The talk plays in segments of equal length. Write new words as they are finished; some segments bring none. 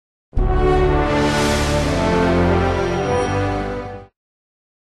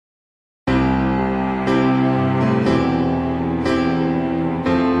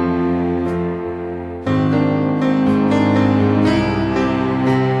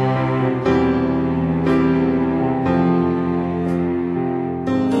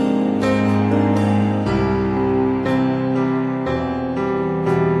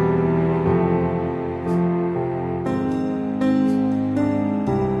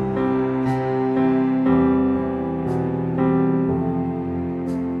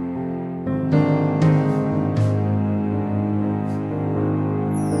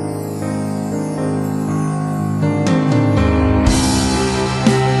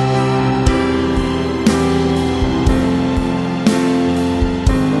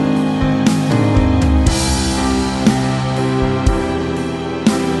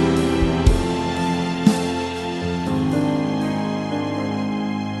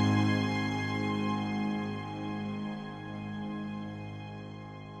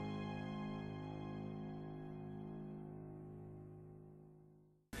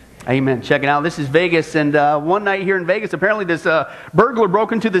Amen. Check it out. This is Vegas, and one night here in Vegas, apparently this burglar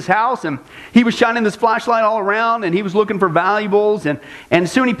broke into this house, and he was shining this flashlight all around, and he was looking for valuables, and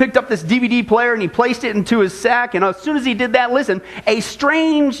soon he picked up this DVD player, and he placed it into his sack, and as soon as he did that, listen, a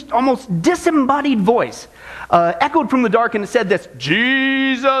strange, almost disembodied voice echoed from the dark, and it said this: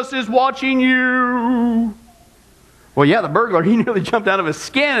 "Jesus is watching you." Well, yeah, the burglar, he nearly jumped out of his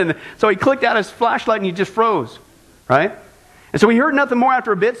skin, and so he clicked out his flashlight, and he just froze, right? And so he heard nothing more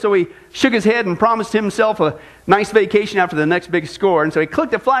after a bit, so he shook his head and promised himself a nice vacation after the next big score. And so he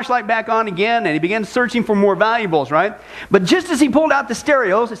clicked the flashlight back on again, and he began searching for more valuables, right? But just as he pulled out the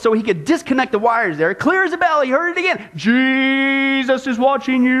stereos so he could disconnect the wires there, clear as a bell, he heard it again: "Jesus is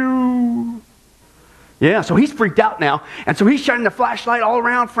watching you." Yeah, so he's freaked out now. And so he's shining the flashlight all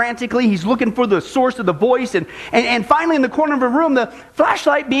around frantically. He's looking for the source of the voice. And finally, in the corner of a room, the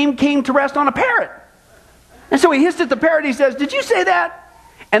flashlight beam came to rest on a parrot. And so he hissed at the parrot. He says, "Did you say that?"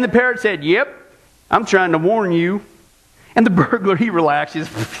 And the parrot said, "Yep, I'm trying to warn you." And the burglar, he relaxed. He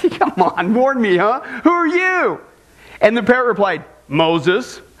says, "Come on, warn me, huh? Who are you?" And the parrot replied,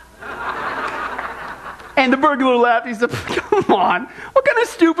 "Moses." And the burglar laughed. He said, "Come on, what kind of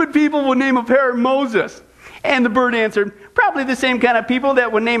stupid people would name a parrot Moses?" And the bird answered, "Probably the same kind of people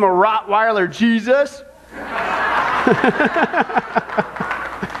that would name a Rottweiler Jesus."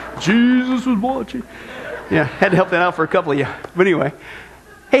 Jesus was watching. Yeah, had to help that out for a couple of you. But anyway,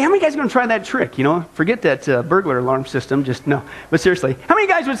 hey, how many guys are going to try that trick? You know, forget that burglar alarm system. Just no. But seriously, how many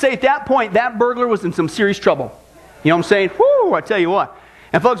guys would say at that point that burglar was in some serious trouble? You know what I'm saying? Whoo, I tell you what.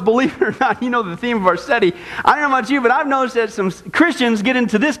 And folks, believe it or not, you know the theme of our study. I don't know about you, but I've noticed that some Christians get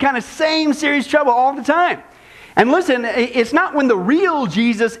into this kind of same serious trouble all the time. And listen, it's not when the real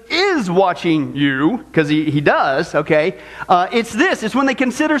Jesus is watching you, because he does, okay? It's this. It's when they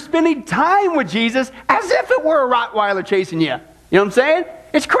consider spending time with Jesus as if it were a Rottweiler chasing you. You know what I'm saying?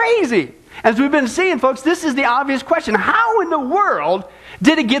 It's crazy. As we've been seeing, folks, this is the obvious question. How in the world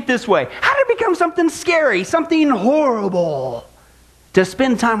did it get this way? How did it become something scary, something horrible to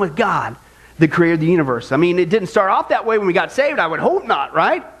spend time with God, the creator of the universe? I mean, it didn't start off that way when we got saved. I would hope not,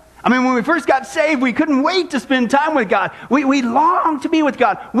 right? I mean, when we first got saved, we couldn't wait to spend time with God. We longed to be with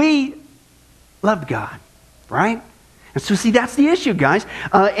God. We loved God, right? And so, see, that's the issue, guys.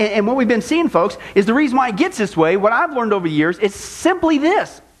 And what we've been seeing, folks, is the reason why it gets this way, what I've learned over the years, is simply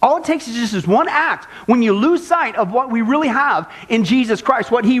this. All it takes is just this one act when you lose sight of what we really have in Jesus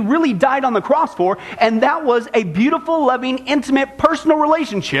Christ, what he really died on the cross for, and that was a beautiful, loving, intimate, personal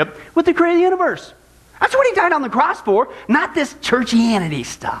relationship with the creator of the universe. That's what he died on the cross for, not this churchianity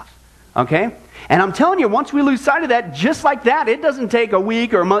stuff. Okay? And I'm telling you, once we lose sight of that, just like that, it doesn't take a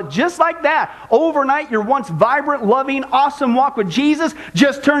week or a month, just like that, overnight, your once vibrant, loving, awesome walk with Jesus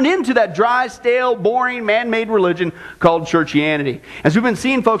just turned into that dry, stale, boring, man-made religion called churchianity. As we've been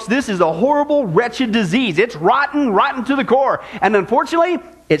seeing, folks, this is a horrible, wretched disease. It's rotten to the core. And unfortunately,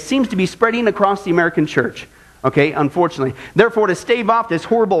 it seems to be spreading across the American church. Okay, unfortunately. Therefore, to stave off this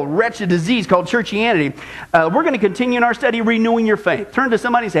horrible, wretched disease called churchianity, we're going to continue in our study, Renewing Your Faith. Turn to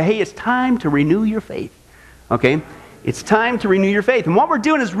somebody and say, hey, it's time to renew your faith. Okay? It's time to renew your faith. And what we're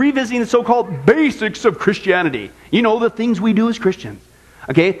doing is revisiting the so-called basics of Christianity. You know, the things we do as Christians.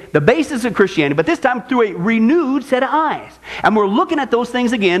 Okay? The basics of Christianity, but this time through a renewed set of eyes. And we're looking at those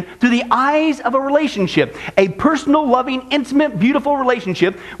things again through the eyes of a relationship. A personal, loving, intimate, beautiful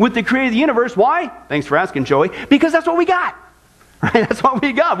relationship with the creator of the universe. Why? Thanks for asking, Joey. Because that's what we got. Right? That's what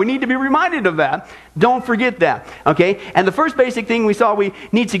we got. We need to be reminded of that. Don't forget that. Okay? And the first basic thing we saw we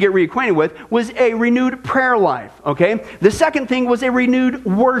need to get reacquainted with was a renewed prayer life. Okay? The second thing was a renewed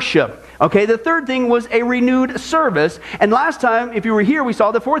worship. Okay? The third thing was a renewed service. And last time, if you were here, we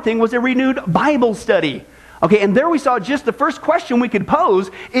saw the fourth thing was a renewed Bible study. Okay? And there we saw just the first question we could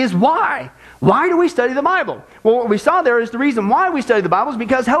pose is why? Why do we study the Bible? Well, what we saw there is the reason why we study the Bible is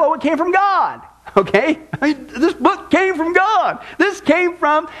because, hello, it came from God. Okay? I mean, this book came from God. This came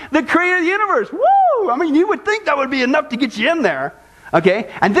from the creator of the universe. Woo! I mean, you would think that would be enough to get you in there.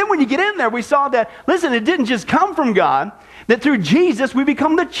 Okay? And then when you get in there, we saw that, listen, it didn't just come from God, that through Jesus we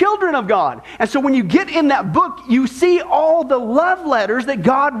become the children of God. And so when you get in that book, you see all the love letters that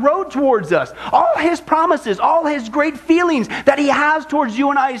God wrote towards us. All his promises, all his great feelings that he has towards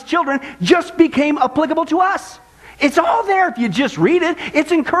you and I as children just became applicable to us. It's all there if you just read it.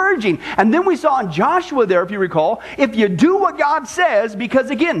 It's encouraging. And then we saw in Joshua there, if you recall, if you do what God says, because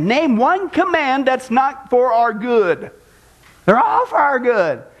again, name one command that's not for our good. They're all for our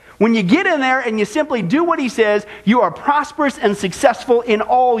good. When you get in there and you simply do what he says, you are prosperous and successful in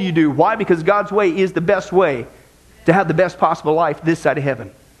all you do. Why? Because God's way is the best way to have the best possible life this side of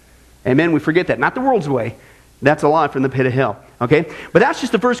heaven. Amen? We forget that. Not the world's way. That's a lie from the pit of hell. Okay? But that's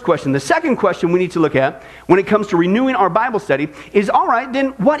just the first question. The second question we need to look at when it comes to renewing our Bible study is, all right, then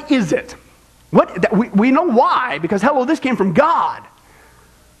what is it? We know why, because hello, this came from God.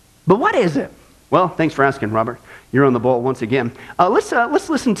 But what is it? Well, thanks for asking, Robert. You're on the ball once again. Let's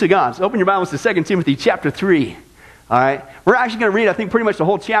listen to God. So open your Bibles to 2 Timothy chapter 3. All right? We're actually going to read, I think, pretty much the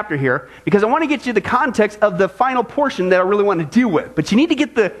whole chapter here, because I want to get you the context of the final portion that I really want to deal with. But you need to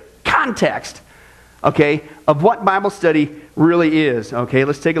get the context, okay, of what Bible study really is. Okay,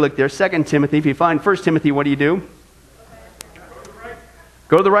 let's take a look there. 2 Timothy. If you find 1 Timothy, what do you do?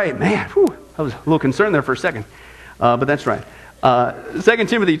 Go to the right. Man, whew, I was a little concerned there for a second. But that's right. 2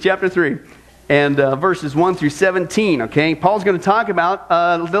 Timothy chapter 3 and verses 1 through 17. Okay, Paul's going to talk about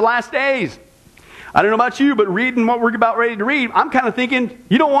the last days. I don't know about you, but reading what we're about ready to read, I'm kind of thinking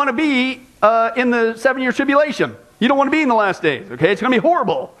you don't want to be in the 7-year tribulation. You don't want to be in the last days. Okay, it's going to be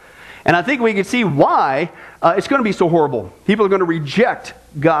horrible. And I think we can see why it's going to be so horrible. People are going to reject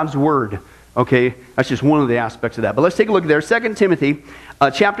God's word. Okay, that's just one of the aspects of that. But let's take a look there. 2 Timothy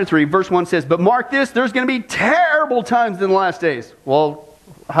chapter 3, verse 1 says, "But mark this, there's going to be terrible times in the last days." Well,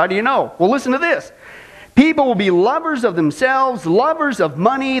 how do you know? Well, listen to this. "People will be lovers of themselves, lovers of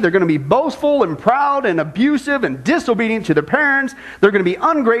money. They're going to be boastful and proud and abusive and disobedient to their parents. They're going to be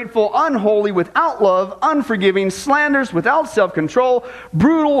ungrateful, unholy, without love, unforgiving, slanderous, without self-control,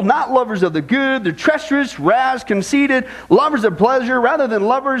 brutal, not lovers of the good. They're treacherous, rash, conceited, lovers of pleasure rather than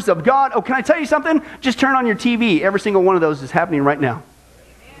lovers of God." Oh, can I tell you something? Just turn on your TV. Every single one of those is happening right now.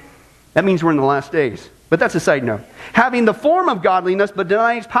 That means we're in the last days. But that's a side note. "Having the form of godliness, but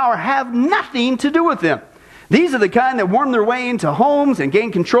denying its power, have nothing to do with them. These are the kind that worm their way into homes and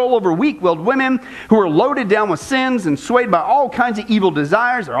gain control over weak-willed women who are loaded down with sins and swayed by all kinds of evil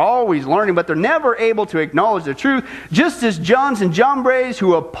desires. They're always learning, but they're never able to acknowledge the truth. Just as Jannes and Jambres,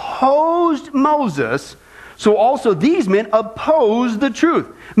 who opposed Moses, so also these men oppose the truth.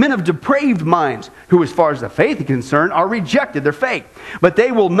 Men of depraved minds, who as far as the faith is concerned, are rejected. They're fake. But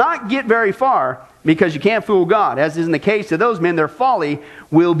they will not get very far, because you can't fool God. As is in the case of those men, their folly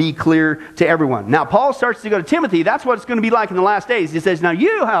will be clear to everyone." Now, Paul starts to go to Timothy. That's what it's going to be like in the last days. He says, now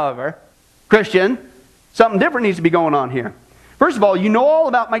you, however, Christian, something different needs to be going on here. First of all, you know all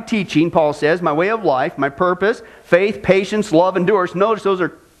about my teaching, Paul says, my way of life, my purpose, faith, patience, love, endurance. Notice those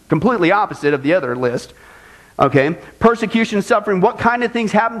are completely opposite of the other list. Okay, persecution, suffering, what kind of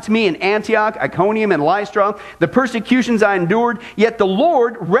things happened to me in Antioch, Iconium, and Lystra? The persecutions I endured, yet the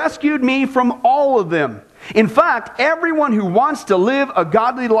Lord rescued me from all of them. In fact, everyone who wants to live a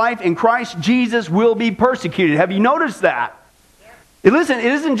godly life in Christ Jesus will be persecuted. Have you noticed that? Listen, it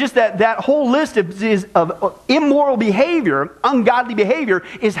isn't just that whole list of immoral behavior, ungodly behavior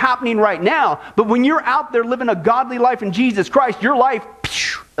is happening right now. But when you're out there living a godly life in Jesus Christ, your life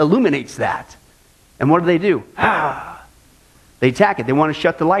illuminates that. And what do? They attack it. They want to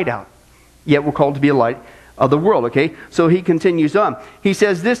shut the light out. Yet we're called to be a light of the world, okay? So he continues on. He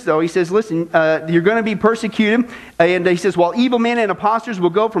says this, though. He says, listen, you're going to be persecuted. And he says, while evil men and impostors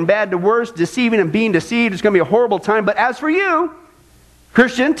will go from bad to worse, deceiving and being deceived, it's going to be a horrible time. But as for you,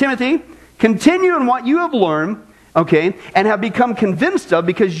 Christian, Timothy, continue in what you have learned, okay, and have become convinced of,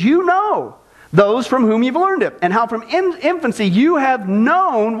 because you know those from whom you've learned it, and how from infancy you have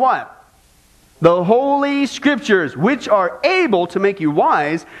known what? The Holy Scriptures, which are able to make you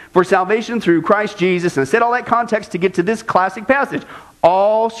wise for salvation through Christ Jesus. And I said all that context to get to this classic passage.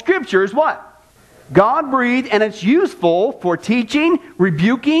 All Scripture is what? God-breathed, and it's useful for teaching,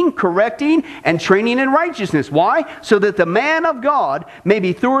 rebuking, correcting, and training in righteousness. Why? So that the man of God may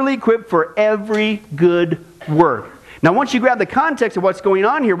be thoroughly equipped for every good work. Now, once you grab the context of what's going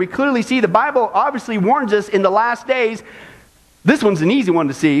on here, we clearly see the Bible obviously warns us in the last days. This one's an easy one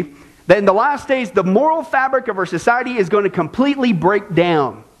to see. That in the last days, the moral fabric of our society is going to completely break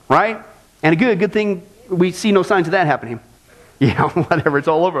down, right? And a good thing, we see no signs of that happening. Yeah, whatever, it's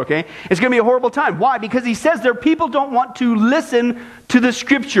all over, okay? It's going to be a horrible time. Why? Because he says their people don't want to listen to the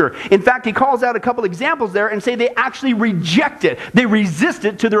Scripture. In fact, he calls out a couple examples there and say they actually reject it. They resist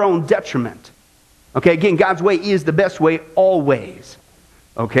it to their own detriment. Okay, again, God's way is the best way always.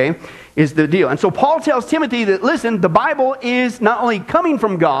 Okay, is the deal. And so Paul tells Timothy that, listen, the Bible is not only coming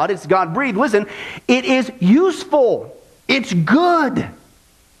from God, it's God-breathed. Listen, it is useful. It's good.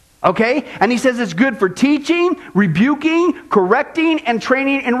 Okay? And he says it's good for teaching, rebuking, correcting, and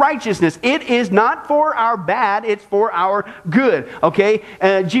training in righteousness. It is not for our bad, it's for our good. Okay?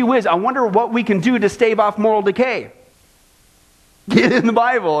 Gee whiz, I wonder what we can do to stave off moral decay. Get in the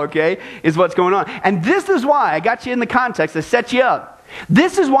Bible, okay? Is what's going on. And this is why I got you in the context to set you up.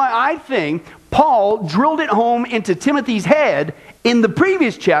 This is why I think Paul drilled it home into Timothy's head in the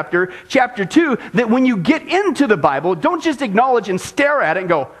previous chapter, chapter 2, that when you get into the Bible, don't just acknowledge and stare at it and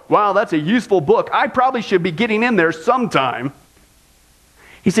go, wow, that's a useful book. I probably should be getting in there sometime.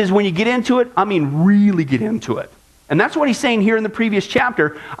 He says when you get into it, I mean really get into it. And that's what he's saying here in the previous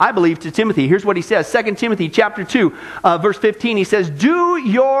chapter, I believe, to Timothy. Here's what he says, 2 Timothy chapter 2, verse 15. He says, do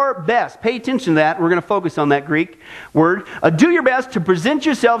your best. Pay attention to that. We're going to focus on that Greek word. Do your best to present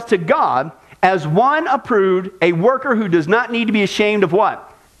yourselves to God as one approved, a worker who does not need to be ashamed of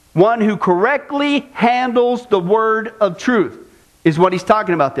what? One who correctly handles the word of truth is what he's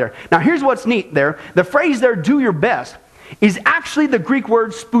talking about there. Now here's what's neat there. The phrase there, do your best, is actually the Greek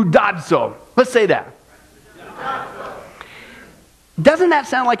word spoudazo. Let's say that. Doesn't that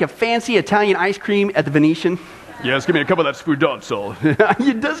sound like a fancy Italian ice cream at the Venetian? Yes, give me a cup of that spoudazo.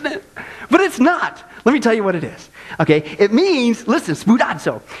 Doesn't it? But it's not. Let me tell you what it is. Okay, it means, listen,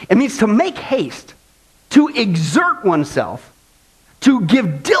 spoudazo. It means to make haste, to exert oneself, to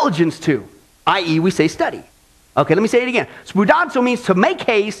give diligence to, i.e. we say study. Okay, let me say it again. Spoudazo means to make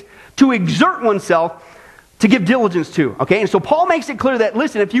haste, to exert oneself, to give diligence to. Okay, and so Paul makes it clear that,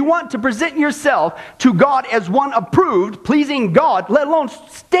 listen, if you want to present yourself to God as one approved, pleasing God, let alone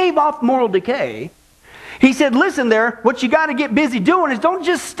stave off moral decay, he said, listen there, what you got to get busy doing is don't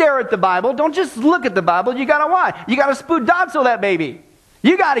just stare at the Bible, don't just look at the Bible, you got to what? You got to spoudazo that baby.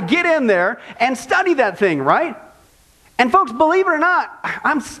 You got to get in there and study that thing, right? And folks, believe it or not,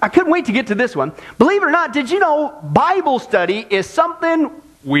 I couldn't wait to get to this one. Believe it or not, did you know Bible study is something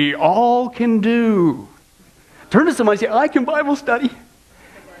we all can do? Turn to somebody and say, I can Bible study.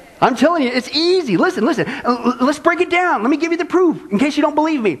 I'm telling you, it's easy. Listen. Let's break it down. Let me give you the proof in case you don't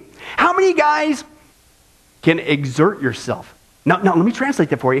believe me. How many guys can exert yourself? Now, let me translate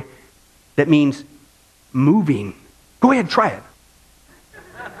that for you. That means moving. Go ahead, try it.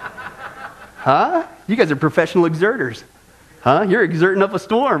 Huh? You guys are professional exerters. Huh? You're exerting up a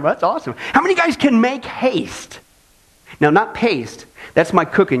storm. That's awesome. How many guys can make haste? Now, not paste. That's my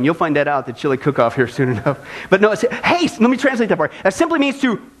cooking. You'll find that out at the chili cook-off here soon enough. But no, it's haste. Let me translate that part. That simply means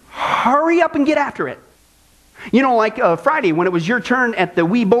to hurry up and get after it. You know, like Friday when it was your turn at the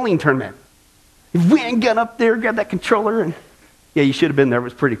Wii bowling tournament. You went and got up there, grabbed that controller, and yeah, you should have been there. It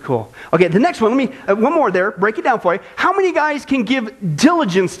was pretty cool. Okay, the next one, one more there. Break it down for you. How many guys can give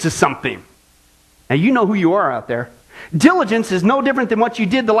diligence to something? Now, you know who you are out there. Diligence is no different than what you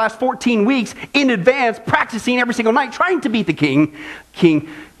did the last 14 weeks in advance, practicing every single night, trying to beat the king.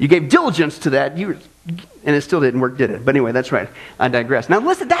 You gave diligence to that, and it still didn't work, did it? But anyway, that's right. I digress. Now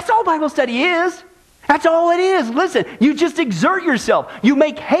listen, that's all Bible study is. That's all it is. Listen, you just exert yourself. You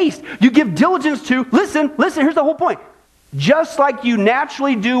make haste. You give diligence to, listen, here's the whole point. Just like you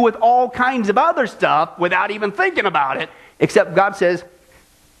naturally do with all kinds of other stuff without even thinking about it, except God says,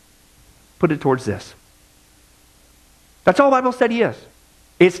 put it towards this. That's all Bible study is.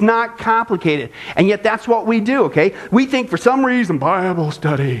 It's not complicated. And yet that's what we do, okay? We think for some reason, Bible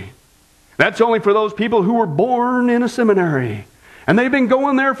study, that's only for those people who were born in a seminary. And they've been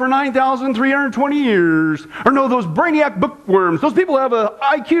going there for 9,320 years. Or no, those brainiac bookworms. Those people have an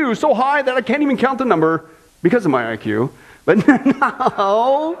IQ so high that I can't even count the number because of my IQ. But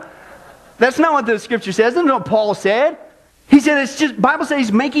no, that's not what the scripture says. That's not what Paul said. He said it's just, Bible says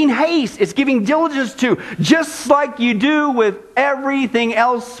he's making haste. It's giving diligence to, just like you do with everything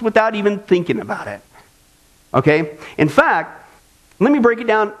else without even thinking about it. Okay? In fact, let me break it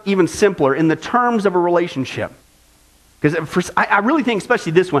down even simpler in the terms of a relationship. Because I really think,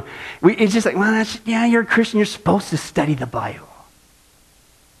 especially this one, it's just like, well, you're a Christian, you're supposed to study the Bible.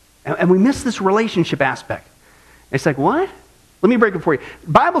 And we miss this relationship aspect. It's like, what? Let me break it for you.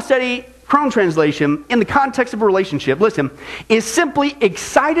 Bible study, Chrome translation, in the context of a relationship, listen, is simply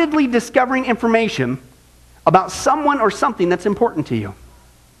excitedly discovering information about someone or something that's important to you.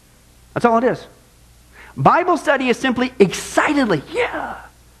 That's all it is. Bible study is simply excitedly,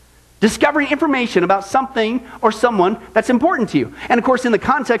 discovering information about something or someone that's important to you. And of course, in the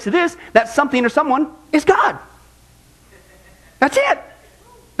context of this, that something or someone is God. That's it.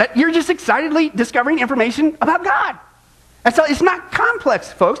 That you're just excitedly discovering information about God. That's all. It's not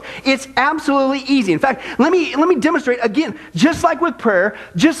complex, folks. It's absolutely easy. In fact, let me demonstrate again. Just like with prayer,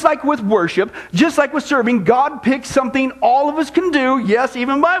 just like with worship, just like with serving, God picks something all of us can do. Yes,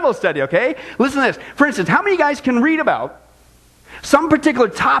 even Bible study, okay? Listen to this. For instance, how many guys can read about some particular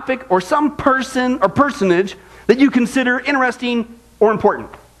topic or some person or personage that you consider interesting or important?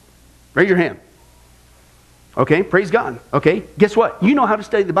 Raise your hand. Okay, praise God. Okay, guess what? You know how to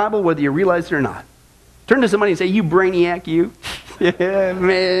study the Bible whether you realize it or not. Turn to somebody and say, you brainiac, you. Yeah,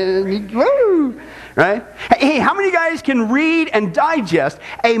 man. Woo! Right? Hey, how many guys can read and digest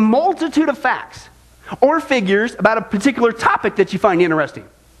a multitude of facts or figures about a particular topic that you find interesting?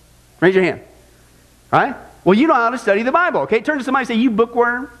 Raise your hand. All right? Well, you know how to study the Bible, okay? Turn to somebody and say, you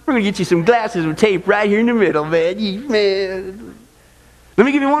bookworm, we're going to get you some glasses with tape right here in the middle, man. Man. Let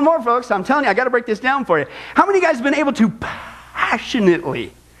me give you one more, folks. I'm telling you, I got to break this down for you. How many of you guys have been able to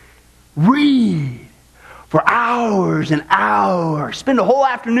passionately read for hours and hours, spend a whole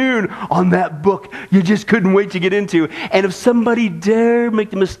afternoon on that book you just couldn't wait to get into? And if somebody dare make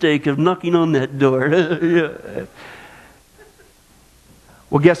the mistake of knocking on that door,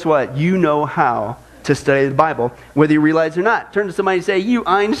 well, guess what? You know how to study the Bible, whether you realize it or not. Turn to somebody and say, you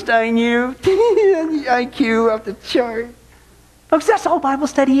Einstein, you. IQ off the chart. Folks, that's all Bible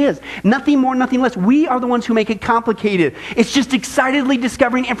study is. Nothing more, nothing less. We are the ones who make it complicated. It's just excitedly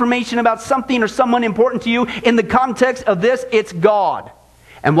discovering information about something or someone important to you. In the context of this, it's God.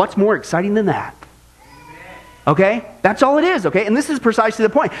 And what's more exciting than that? Okay? That's all it is, okay? And this is precisely the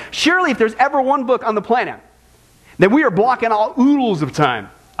point. Surely if there's ever one book on the planet that we are blocking all oodles of time,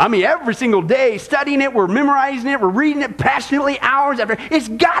 I mean, every single day, studying it, we're memorizing it, we're reading it passionately, hours after. It's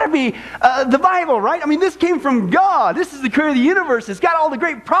got to be the Bible, right? I mean, this came from God. This is the creator of the universe. It's got all the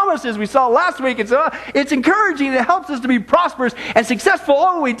great promises we saw last week. It's encouraging. It helps us to be prosperous and successful.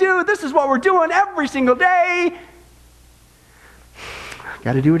 All we do, this is what we're doing every single day.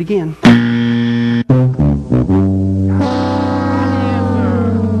 Got to do it again.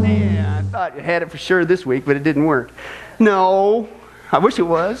 Man, I thought you had it for sure this week, but it didn't work. No. I wish it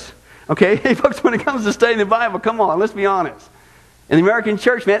was. Okay? Hey, folks, when it comes to studying the Bible, come on, let's be honest. In the American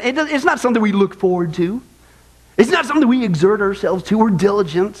church, man, it's not something we look forward to. It's not something we exert ourselves to or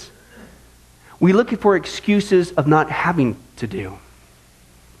diligence. We look for excuses of not having to do.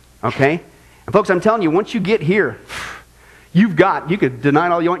 Okay? And folks, I'm telling you, once you get here, you could deny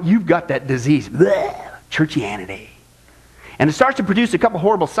it all you want, you've got that disease. Blech, churchianity. And it starts to produce a couple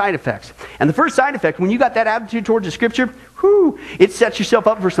horrible side effects. And the first side effect, when you got that attitude towards the Scripture, it sets yourself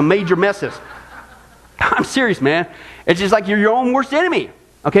up for some major messes. I'm serious, man. It's just like you're your own worst enemy.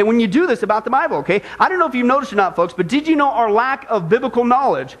 Okay, when you do this about the Bible, okay? I don't know if you've noticed or not, folks, but did you know our lack of biblical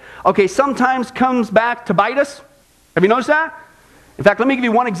knowledge, okay, sometimes comes back to bite us? Have you noticed that? In fact, let me give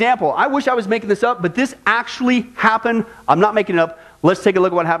you one example. I wish I was making this up, but this actually happened. I'm not making it up. Let's take a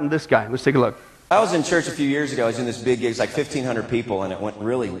look at what happened to this guy. Let's take a look. I was in church a few years ago. I was in this big gig, it was like 1,500 people, and it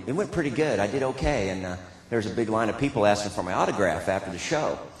went pretty good. I did okay, and there was a big line of people asking for my autograph after the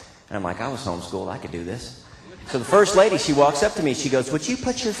show. And I'm like, I was homeschooled, I could do this. So the first lady, she walks up to me, she goes, would you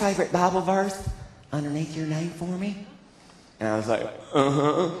put your favorite Bible verse underneath your name for me? And I was like,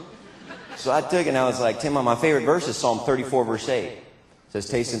 uh-huh. So I took it and I was like, Tim, my favorite verse is Psalm 34, verse 8. It says,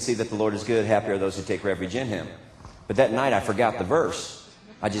 taste and see that the Lord is good, happy are those who take refuge in him. But that night I forgot the verse.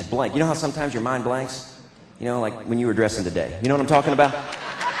 I just blanked. You know how sometimes your mind blanks? You know, like when you were dressing today. You know what I'm talking about?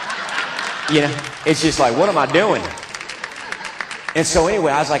 You know, it's just like, what am I doing? And so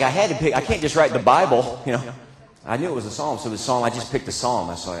anyway, I was like, I had to pick. I can't just write the Bible, you know. I knew it was a psalm, so the psalm, I just picked a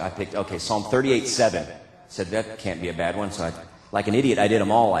psalm. So I picked, okay, Psalm 38:7. Said, that can't be a bad one. So I, like an idiot, I did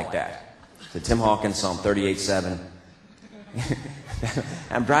them all like that. So Tim Hawkins, Psalm 38:7.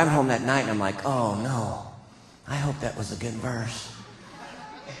 I'm driving home that night, and I'm like, oh, no. I hope that was a good verse.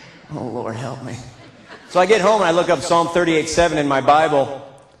 Oh, Lord, help me. So I get home and I look up Psalm 38:7 in my Bible,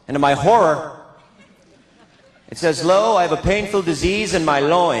 and to my horror, it says, lo, I have a painful disease in my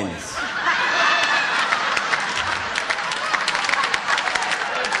loins.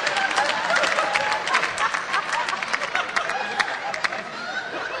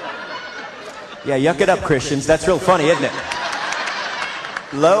 Yeah, yuck it up, Christians. That's real funny, isn't it?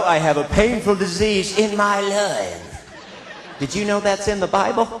 Lo, I have a painful disease in my loins. Did you know that's in the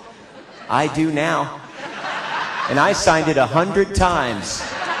Bible? I do now. And I signed it 100 times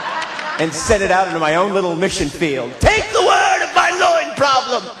and sent it out into my own little mission field. Take the word of my loin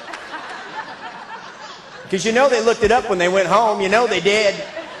problem. Because you know they looked it up when they went home. You know they did.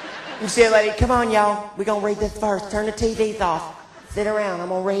 You say, lady, come on, y'all. We're going to read this verse. Turn the TVs off. Sit around. I'm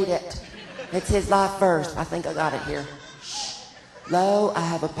going to read it. It's his life verse. I think I got it here. Shh. Lo, I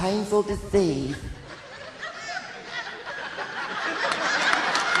have a painful disease.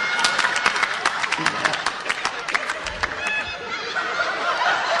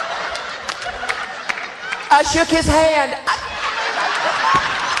 I shook his hand.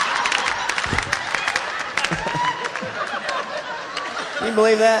 Can you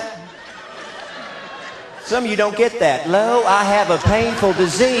believe that? Some of you don't get that. Lo, I have a painful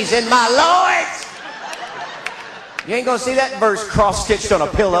disease in my loins. You ain't gonna see that verse cross-stitched on a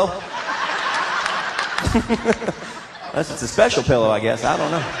pillow. Unless it's a special pillow, I guess. I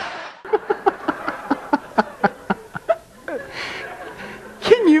don't know.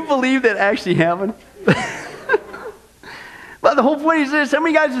 Can you believe that actually happened? But the whole point is this. How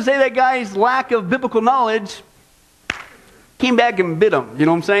many guys would say that guy's lack of biblical knowledge came back and bit him? You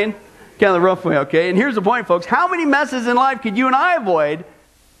know what I'm saying? Kind of the rough way, okay? And here's the point, folks. How many messes in life could you and I avoid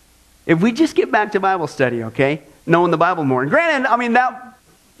if we just get back to Bible study, okay? Knowing the Bible more. And granted, I mean, that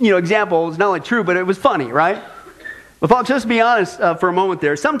example is not only true, but it was funny, right? But folks, let's be honest for a moment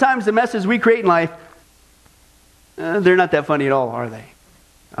there. Sometimes the messes we create in life, they're not that funny at all, are they?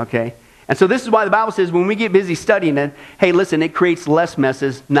 Okay? And so this is why the Bible says when we get busy studying it, hey, listen, it creates less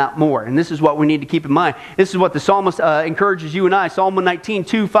messes, not more. And this is what we need to keep in mind. This is what the psalmist encourages you and I. Psalm 119,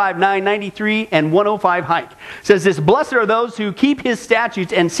 2, 5, 9, 93, and 105 hike. It says this, blessed are those who keep his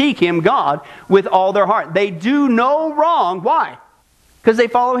statutes and seek him, God, with all their heart. They do no wrong. Why? Because they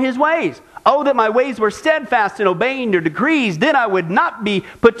follow his ways. Oh, that my ways were steadfast in obeying your decrees. Then I would not be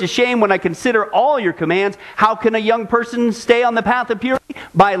put to shame when I consider all your commands. How can a young person stay on the path of purity?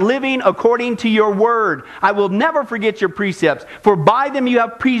 By living according to your word. I will never forget your precepts, for by them you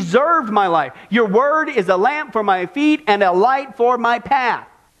have preserved my life. Your word is a lamp for my feet and a light for my path.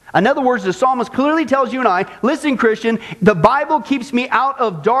 In other words, the psalmist clearly tells you and I, listen, Christian, the Bible keeps me out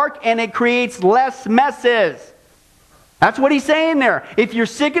of dark and it creates less messes. That's what he's saying there. If you're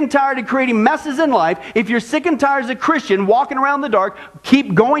sick and tired of creating messes in life, if you're sick and tired as a Christian walking around in the dark,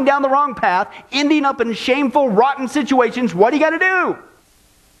 keep going down the wrong path, ending up in shameful, rotten situations, what do you got to do?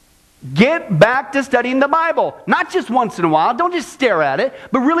 Get back to studying the Bible. Not just once in a while. Don't just stare at it,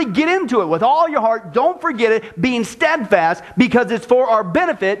 but really get into it with all your heart. Don't forget it, being steadfast, because it's for our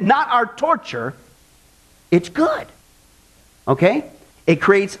benefit, not our torture. It's good. Okay? It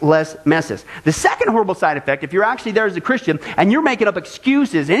creates less messes. The second horrible side effect, if you're actually there as a Christian and you're making up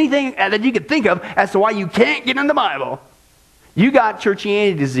excuses, anything that you could think of as to why you can't get in the Bible, you got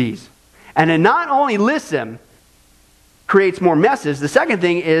churchianity disease. And to not only listen creates more messes, the second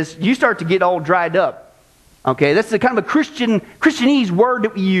thing is you start to get all dried up. Okay, that's the kind of a Christianese word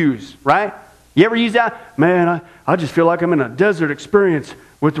that we use, right? You ever use that? Man, I just feel like I'm in a desert experience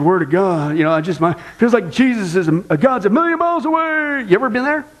with the Word of God. You know, feels like Jesus is God's a million miles away. You ever been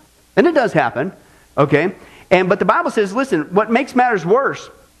there? And it does happen. Okay? But the Bible says, listen, what makes matters worse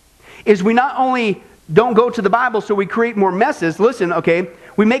is we not only don't go to the Bible so we create more messes. Listen, okay,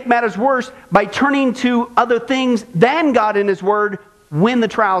 we make matters worse by turning to other things than God in His Word when the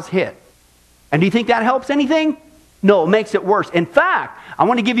trials hit. And do you think that helps anything? No, it makes it worse. In fact, I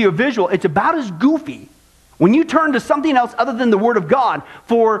want to give you a visual. It's about as goofy when you turn to something else other than the Word of God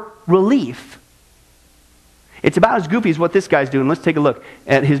for relief. It's about as goofy as what this guy's doing. Let's take a look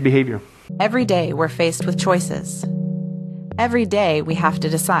at his behavior. Every day we're faced with choices. Every day we have to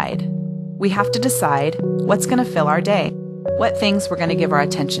decide. We have to decide what's going to fill our day, what things we're going to give our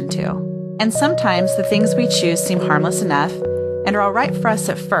attention to. And sometimes the things we choose seem harmless enough and are all right for us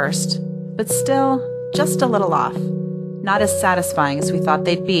at first, but still just a little off, not as satisfying as we thought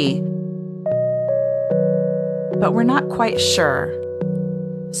they'd be. But we're not quite sure.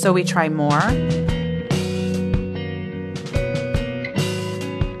 So we try more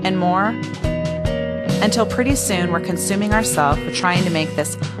and more until pretty soon we're consuming ourselves with trying to make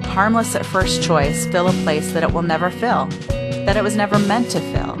this harmless at first choice fill a place that it will never fill, that it was never meant to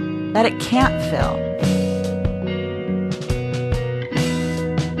fill, that it can't fill.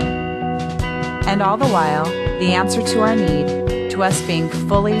 And all the while, the answer to our need, to us being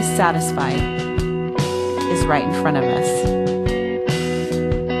fully satisfied, is right in front of us.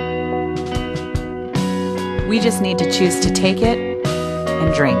 We just need to choose to take it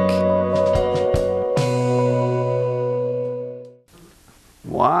and drink.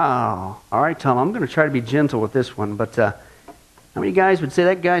 Wow. All right, Tom, I'm going to try to be gentle with this one, but how many guys would say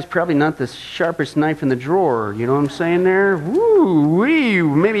that guy's probably not the sharpest knife in the drawer? You know what I'm saying there? Woo-wee.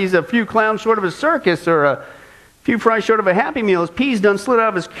 Maybe he's a few clowns short of a circus or a few fries short of a Happy Meal. His peas done slid out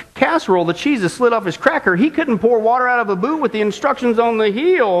of his casserole. The cheese is slid off his cracker. He couldn't pour water out of a boot with the instructions on the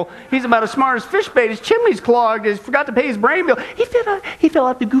heel. He's about as smart as fish bait. His chimney's clogged. He forgot to pay his brain bill. He fell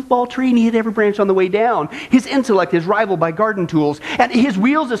out the goofball tree and he hit every branch on the way down. His intellect is rivaled by garden tools. And his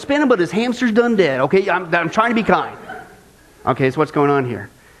wheels are spinning, but his hamster's done dead. Okay, I'm trying to be kind. Okay, so what's going on here?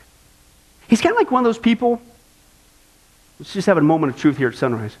 He's kind of like one of those people. Let's just have a moment of truth here at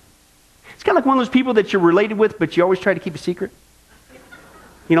Sunrise. It's kind of like one of those people that you're related with, but you always try to keep a secret.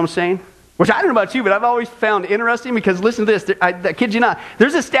 You know what I'm saying? Which I don't know about you, but I've always found interesting because listen to this. I kid you not.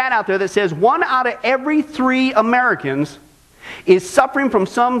 There's a stat out there that says 1 out of every 3 Americans is suffering from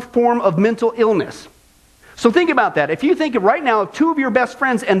some form of mental illness. So think about that. If you think of right now of 2 of your best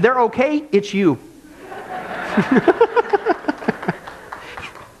friends and they're okay, it's you.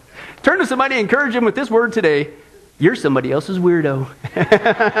 Turn to somebody and encourage them with this word today. You're somebody else's weirdo.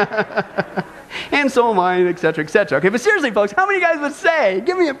 and so am I, et cetera, et cetera. Okay, but seriously, folks, how many guys would say,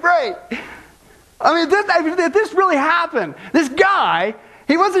 give me a break? I mean, if this really happened, this guy,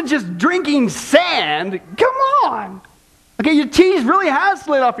 he wasn't just drinking sand. Come on. Okay, your cheese really has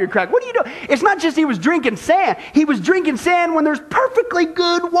slid off your crack. What are you doing? It's not just he was drinking sand. He was drinking sand when there's perfectly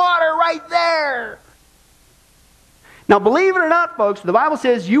good water right there. Now, believe it or not, folks, the Bible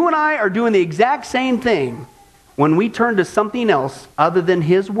says you and I are doing the exact same thing when we turn to something else other than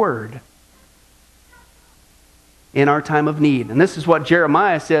His Word in our time of need. And this is what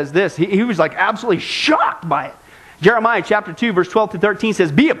Jeremiah says this. He was like absolutely shocked by it. Jeremiah chapter 2, verse 12 to 13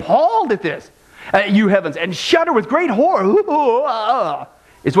 says, "Be appalled at this, you heavens, and shudder with great horror."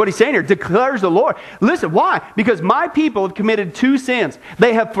 Is what he's saying here, declares the Lord. Listen, why? Because my people have committed two sins.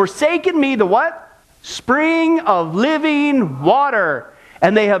 They have forsaken me, the what? Spring of living water.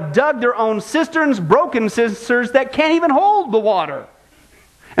 And they have dug their own cisterns, broken cisterns that can't even hold the water.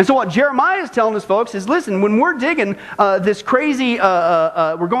 And so what Jeremiah is telling us, folks, is listen, when we're digging this crazy,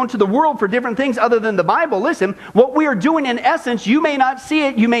 we're going to the world for different things other than the Bible, listen, what we are doing in essence, you may not see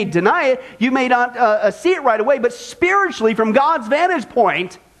it, you may deny it, you may not see it right away, but spiritually, from God's vantage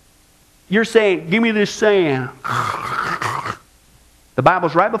point, you're saying, give me this sand. The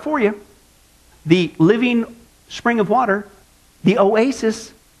Bible's right before you. The living spring of water, the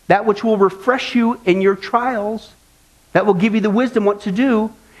oasis, that which will refresh you in your trials, that will give you the wisdom what to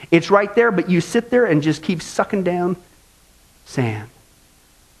do. It's right there, but you sit there and just keep sucking down sand.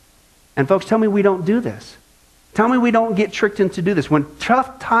 And folks, tell me we don't do this. Tell me we don't get tricked into do this. When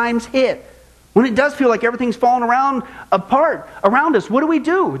tough times hit, when it does feel like everything's falling apart around us, what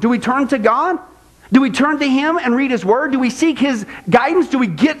do? Do we turn to God? Do we turn to Him and read His Word? Do we seek His guidance? Do we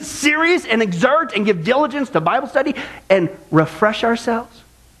get serious and exert and give diligence to Bible study and refresh ourselves?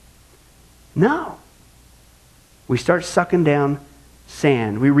 No. We start sucking down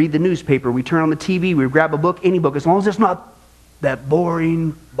sand. We read the newspaper. We turn on the TV. We grab a book, any book, as long as it's not that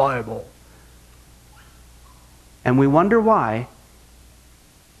boring Bible. And we wonder why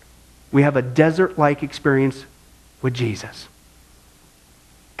we have a desert-like experience with Jesus.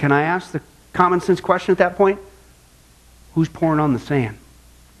 Can I ask the common sense question at that point? Who's pouring on the sand?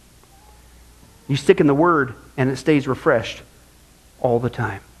 You stick in the Word and it stays refreshed all the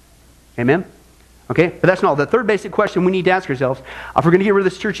time. Amen? Okay, but that's not all. The third basic question we need to ask ourselves, if we're going to get rid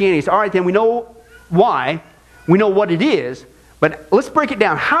of this churchianity, is all right, then we know why, we know what it is, but let's break it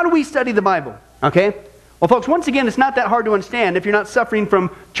down. How do we study the Bible? Okay? Well, folks, once again, it's not that hard to understand if you're not suffering from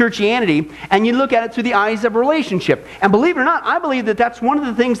churchianity and you look at it through the eyes of relationship. And believe it or not, I believe that that's one of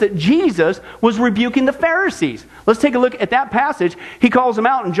the things that Jesus was rebuking the Pharisees. Let's take a look at that passage. He calls them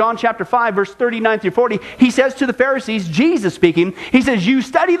out in John chapter 5, verse 39 through 40. He says to the Pharisees, Jesus speaking, he says, you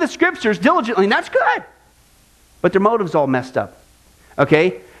study the Scriptures diligently, and that's good. But their motive's all messed up.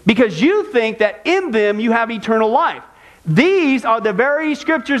 Okay? Because you think that in them you have eternal life. These are the very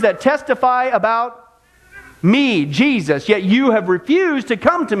Scriptures that testify about me, Jesus, yet you have refused to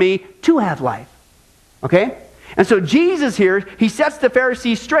come to me to have life. Okay? And so Jesus here, He sets the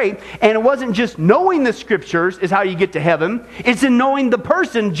Pharisees straight, and it wasn't just knowing the Scriptures is how you get to heaven. It's in knowing the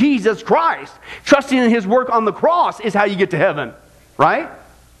person, Jesus Christ. Trusting in His work on the cross is how you get to heaven. Right?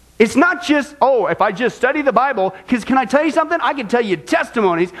 It's not just, if I just study the Bible, because can I tell you something? I can tell you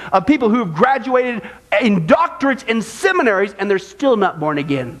testimonies of people who have graduated in doctorates in seminaries, and they're still not born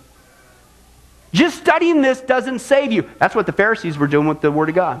again. Just studying this doesn't save you. That's what the Pharisees were doing with the Word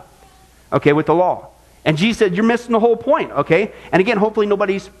of God. Okay, with the law. And Jesus said, you're missing the whole point, okay? And again, hopefully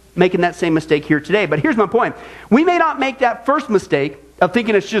nobody's making that same mistake here today. But here's my point. We may not make that first mistake of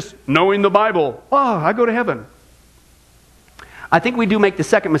thinking it's just knowing the Bible. Oh, I go to heaven. I think we do make the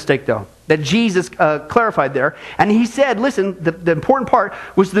second mistake, though, that Jesus clarified there. And He said, listen, the important part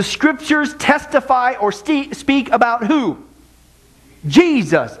was the Scriptures testify or speak about who?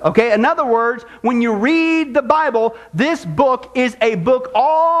 Jesus. Okay, in other words, when you read the Bible, this book is a book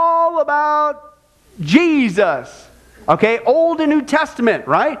all about Jesus. Okay, Old and New Testament,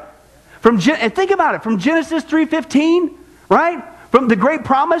 right? And think about it, from Genesis 3:15, right? From the great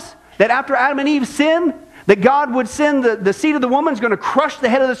promise that after Adam and Eve sinned, that God would send the seed of the woman is going to crush the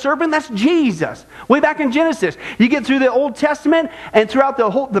head of the serpent. That's Jesus. Way back in Genesis. You get through the Old Testament and throughout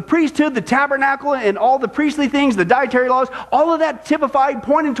the priesthood, the tabernacle, and all the priestly things, the dietary laws, all of that typified,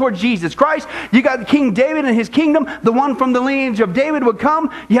 pointing toward Jesus Christ. You got King David and his kingdom. The one from the lineage of David would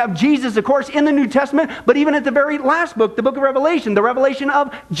come. You have Jesus, of course, in the New Testament. But even at the very last book, the book of Revelation, the revelation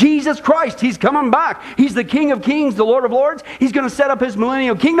of Jesus Christ. He's coming back. He's the King of kings, the Lord of lords. He's going to set up His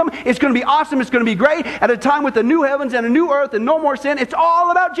millennial kingdom. It's going to be awesome. It's going to be great. At a time with a new heavens and a new earth and no more sin. It's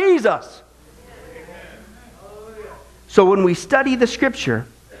all about Jesus. So when we study the Scripture,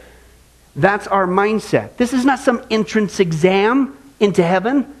 That's our mindset. This is not some entrance exam into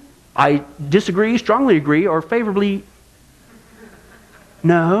heaven. I disagree, strongly agree, or favorably.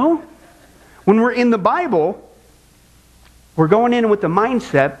 No. When we're in the Bible, we're going in with the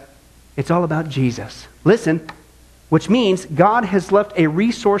mindset, it's all about Jesus. Listen, which means God has left a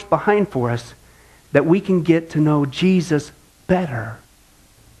resource behind for us that we can get to know Jesus better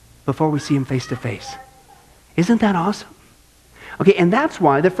before we see him face to face. Isn't that awesome? Okay, and that's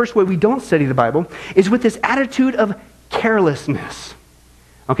why the first way we don't study the Bible is with this attitude of carelessness.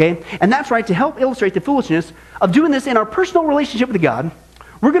 Okay? And that's right, to help illustrate the foolishness of doing this in our personal relationship with God,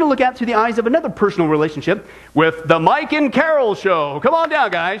 we're going to look at through the eyes of another personal relationship with the Mike and Carol Show. Come on down,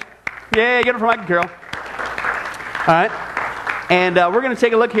 guys. Yay, get it for Mike and Carol. All right. And we're going to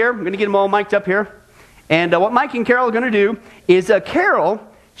take a look here. I'm going to get them all mic'd up here. And what Mike and Carol are going to do is Carol,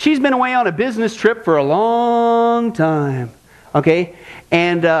 she's been away on a business trip for a long time. Okay?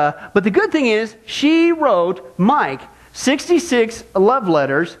 And but the good thing is she wrote Mike 66 love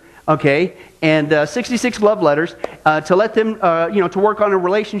letters, okay, and 66 love letters to let them, to work on a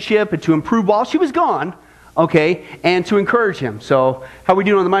relationship and to improve while she was gone, okay, and to encourage him. So, how are we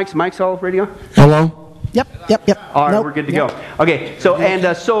doing on the mics? Mics all ready to go? Hello? Yep. All right, we're good to go. Okay, so,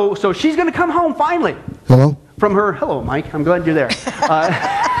 and so she's going to come home finally. Hello? From her, hello, Mike, I'm glad you're there.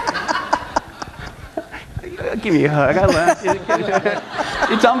 Give me a hug. I love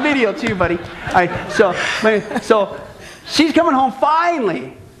it's on video too, buddy. All right, so she's coming home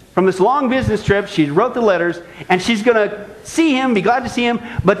finally from this long business trip. She wrote the letters, and she's going to see him, be glad to see him,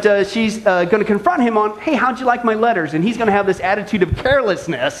 but she's going to confront him on, hey, how'd you like my letters? And he's going to have this attitude of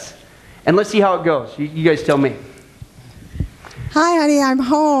carelessness. And let's see how it goes. You guys tell me. Hi, honey, I'm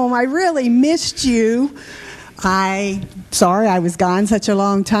home. I really missed you. Sorry I was gone such a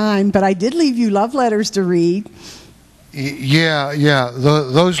long time, but I did leave you love letters to read. Yeah,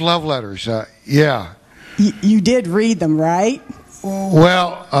 those love letters, yeah. You did read them, right?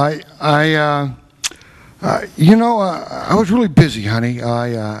 Well, I was really busy, honey.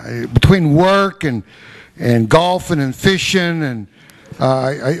 Between work and golfing and fishing, and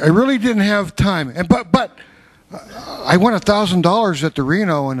I really didn't have time. But I won $1,000 at the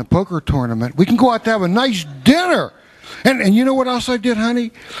Reno in the poker tournament. We can go out to have a nice dinner. And you know what else I did,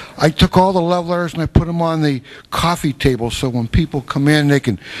 honey? I took all the love letters and I put them on the coffee table so when people come in, they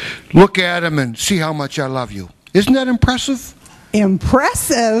can look at them and see how much I love you. Isn't that impressive?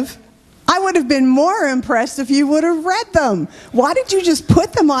 Impressive? I would have been more impressed if you would have read them. Why did you just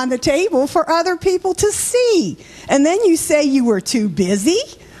put them on the table for other people to see? And then you say you were too busy?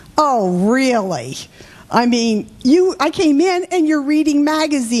 Oh, really? I mean, I came in and you're reading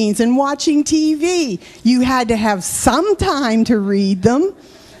magazines and watching TV. You had to have some time to read them.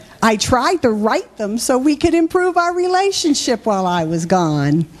 I tried to write them so we could improve our relationship while I was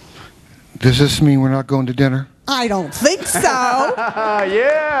gone. Does this mean we're not going to dinner? I don't think so.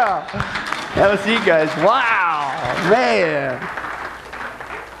 Yeah. Let's see, guys. Wow. Man.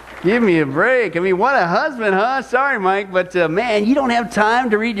 Give me a break. I mean, what a husband, huh? Sorry, Mike, but man, you don't have time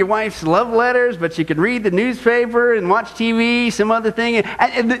to read your wife's love letters, but you can read the newspaper and watch TV, some other thing.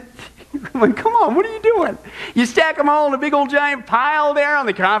 Come on, what are you doing? You stack them all in a big old giant pile there on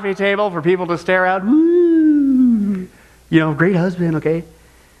the coffee table for people to stare at. Woo! Great husband, okay?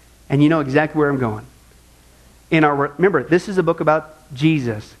 And you know exactly where I'm going. Remember, this is a book about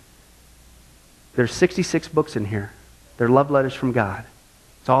Jesus. There's 66 books in here. They're love letters from God.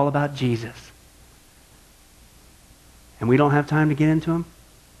 It's all about Jesus. And we don't have time to get into them.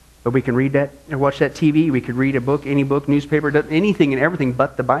 But we can read that or watch that TV. We could read a book, any book, newspaper, anything and everything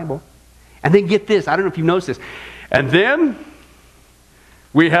but the Bible. And then get this. I don't know if you've noticed this. And then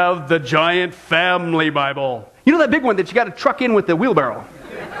we have the giant family Bible. You know that big one that you got to truck in with the wheelbarrow?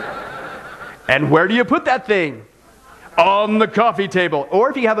 And where do you put that thing? On the coffee table. Or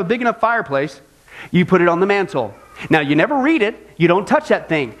if you have a big enough fireplace, you put it on the mantle. Now, you never read it. You don't touch that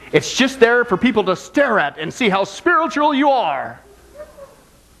thing. It's just there for people to stare at and see how spiritual you are.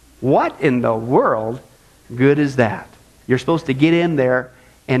 What in the world good is that? You're supposed to get in there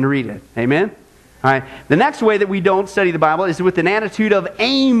and read it. Amen? All right. The next way that we don't study the Bible is with an attitude of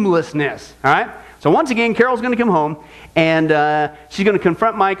aimlessness. All right? So once again, Carol's going to come home, and she's going to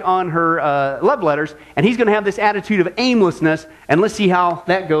confront Mike on her love letters, and he's going to have this attitude of aimlessness, and let's see how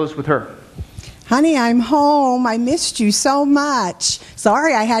that goes with her. Honey, I'm home. I missed you so much.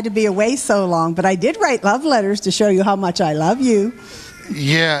 Sorry I had to be away so long, but I did write love letters to show you how much I love you.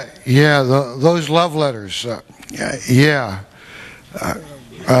 Yeah, those love letters. Yeah.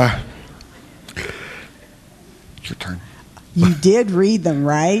 It's your turn. You did read them,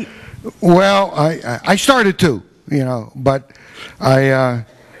 right? Well, I started to, but I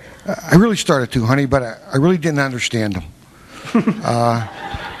I really started to, honey, but I really didn't understand them.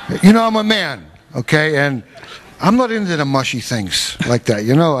 You know, I'm a man, okay, and I'm not into the mushy things like that,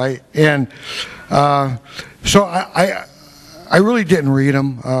 you know. So I really didn't read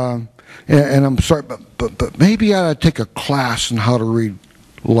them, and I'm sorry, but maybe I ought to take a class on how to read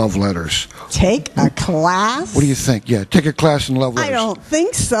love letters. Take a class? What do you think? Yeah, take a class in love letters. I don't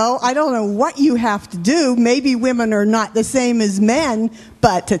think so. I don't know what you have to do. Maybe women are not the same as men,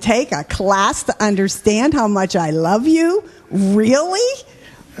 but to take a class to understand how much I love you? Really?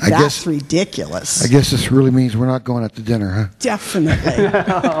 That's ridiculous. I guess this really means we're not going out to dinner, huh? Definitely.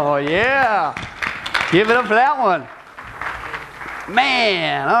 Oh, yeah. Give it up for that one.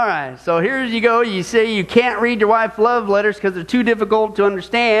 Man, all right. So here you go. You say you can't read your wife love letters because they're too difficult to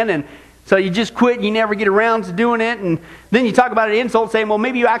understand, and so you just quit and you never get around to doing it. And then you talk about an insult saying, well,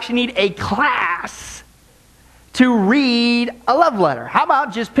 maybe you actually need a class to read a love letter. How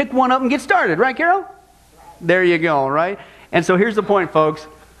about just pick one up and get started, right, Carol? There you go, right? And so here's the point, folks.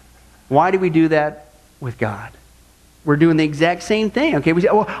 Why do we do that with God? We're doing the exact same thing. Okay, we say,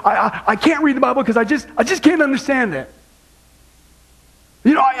 well, I can't read the Bible because I just can't understand it.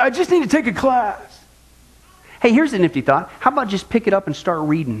 You know, I just need to take a class. Hey, here's a nifty thought. How about just pick it up and start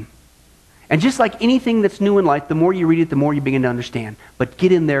reading? And just like anything that's new in life, the more you read it, the more you begin to understand. But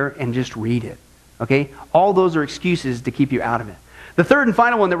get in there and just read it. Okay? All those are excuses to keep you out of it. The third and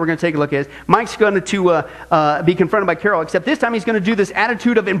final one that we're going to take a look at is Mike's going to be confronted by Carol, except this time he's going to do this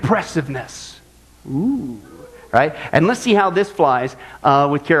attitude of impressiveness. Ooh. Right? And let's see how this flies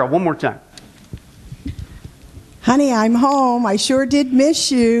with Carol one more time. Honey, I'm home. I sure did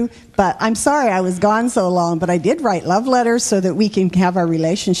miss you, but I'm sorry I was gone so long. But I did write love letters so that we can have our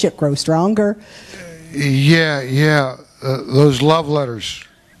relationship grow stronger. Yeah. Those love letters.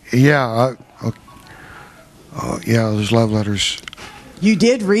 Yeah. Yeah, those love letters. You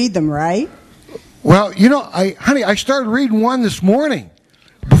did read them, right? Well, you know, honey, I started reading one this morning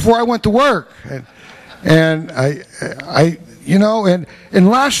before I went to work, and I you know, and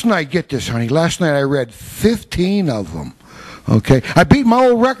last night, get this, honey, last night I read 15 of them, okay? I beat my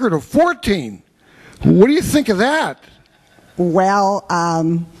old record of 14. What do you think of that? Well,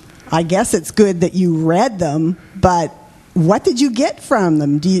 I guess it's good that you read them, but what did you get from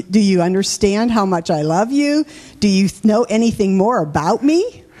them? Do you understand how much I love you? Do you know anything more about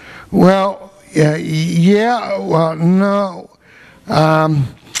me? Well, well, no.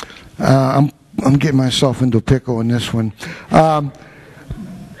 I'm getting myself into a pickle in this one.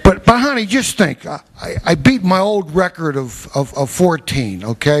 But honey, just think. I beat my old record of 14,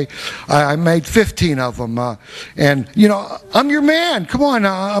 okay? I made 15 of them. And, you know, I'm your man. Come on,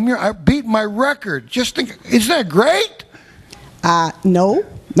 I beat my record. Just think, isn't that great? No,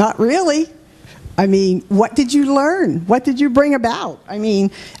 not really. I mean, what did you learn? What did you bring about? I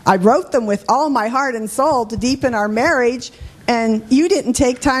mean, I wrote them with all my heart and soul to deepen our marriage, and you didn't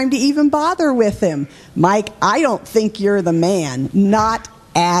take time to even bother with them. Mike, I don't think you're the man. Not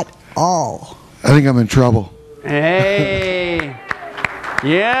at all. I think I'm in trouble. Hey.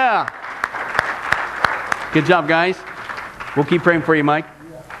 Yeah. Good job, guys. We'll keep praying for you, Mike.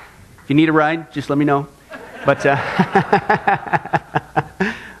 If you need a ride, just let me know. But,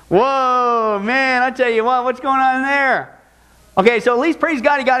 whoa, man, I tell you what, what's going on there? Okay, so at least, praise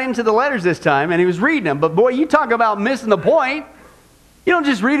God, he got into the letters this time, and he was reading them. But boy, you talk about missing the point. You don't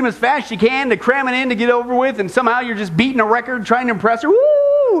just read them as fast as you can to cram it in to get over with, and somehow you're just beating a record trying to impress her.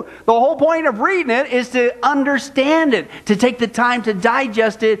 Woo! The whole point of reading it is to understand it, to take the time to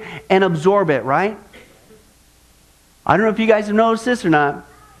digest it and absorb it, right? I don't know if you guys have noticed this or not,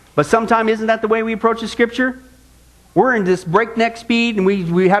 but sometimes isn't that the way we approach the Scripture? We're in this breakneck speed, and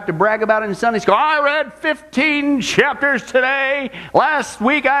we have to brag about it in Sunday school. I read 15 chapters today. Last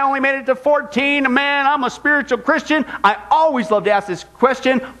week I only made it to 14. Man, I'm a spiritual Christian. I always love to ask this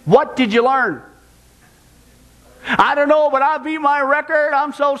question, what did you learn? I don't know, but I beat my record.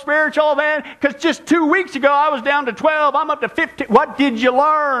 I'm so spiritual, man, because just 2 weeks ago I was down to 12. I'm up to 15. What did you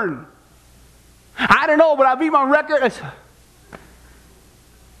learn? I don't know, but I beat my record.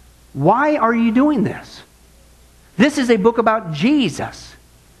 Why are you doing this? This is a book about Jesus.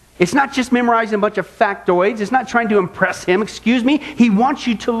 It's not just memorizing a bunch of factoids. It's not trying to impress him. Excuse me. He wants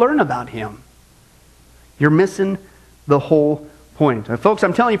you to learn about him. You're missing the whole point. Now, folks,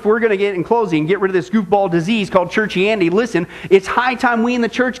 I'm telling you, if we're going to get in closing, get rid of this goofball disease called churchianity, listen, it's high time we in the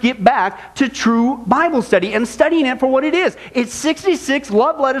church get back to true Bible study and studying it for what it is. It's 66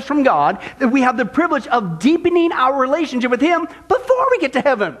 love letters from God that we have the privilege of deepening our relationship with him before we get to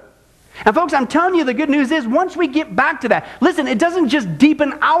heaven. And folks, I'm telling you, the good news is once we get back to that, listen, it doesn't just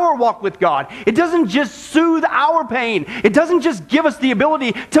deepen our walk with God. It doesn't just soothe our pain. It doesn't just give us the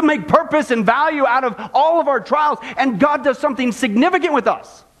ability to make purpose and value out of all of our trials, and God does something significant with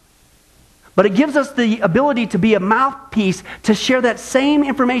us. But it gives us the ability to be a mouthpiece to share that same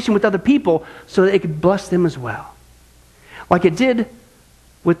information with other people so that it could bless them as well. Like it did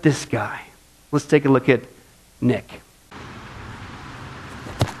with this guy. Let's take a look at Nick.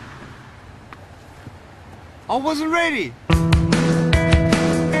 I wasn't ready.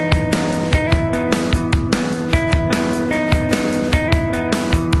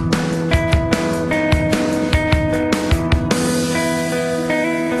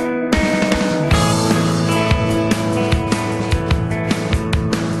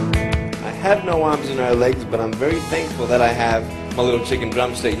 I have no arms and no legs, but I'm very thankful that I have my little chicken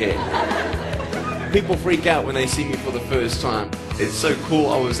drumstick here. People freak out when they see me for the first time. It's so cool.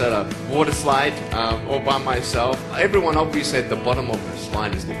 I was at a water slide all by myself. Everyone obviously at the bottom of the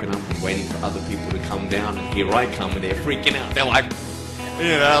slide is looking up and waiting for other people to come down, and here I come and they're freaking out. They're like,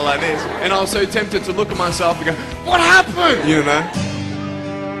 you know, like this. And I was so tempted to look at myself and go, what happened? You know?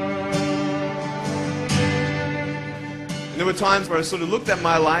 And there were times where I sort of looked at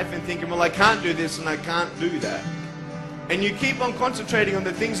my life and thinking, well, I can't do this and I can't do that. And you keep on concentrating on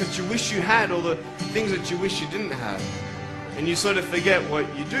the things that you wish you had or the things that you wish you didn't have. And you sort of forget what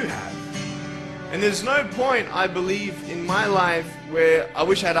you do have. And there's no point, I believe, in my life where I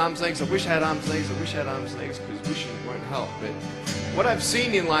wish I had arms and legs, I wish I had arms and legs, I wish I had arms and legs, because wishing won't help. But what I've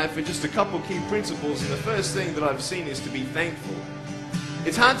seen in life are just a couple key principles, and the first thing that I've seen is to be thankful.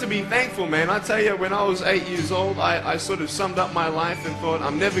 It's hard to be thankful, man. I tell you, when I was 8 years old, I sort of summed up my life and thought,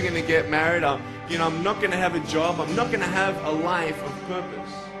 I'm never going to get married, I'm not going to have a job, I'm not going to have a life of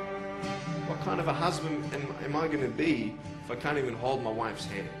purpose. What kind of a husband am I going to be if I can't even hold my wife's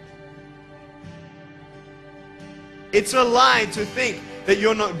hand? It's a lie to think that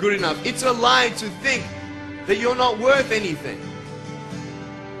you're not good enough. It's a lie to think that you're not worth anything.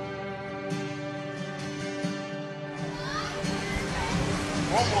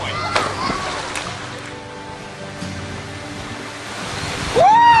 One more.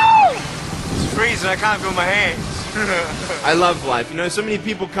 Woo! It's freezing, I can't feel my hands. I love life. You know, so many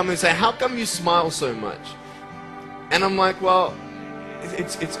people come and say, how come you smile so much? And I'm like, well,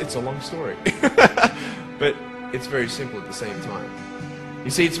 it's a long story. But it's very simple at the same time.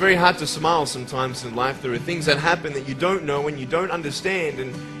 You see, it's very hard to smile sometimes in life. There are things that happen that you don't know and you don't understand,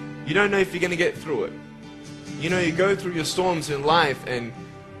 and you don't know if you're going to get through it. You know, you go through your storms in life and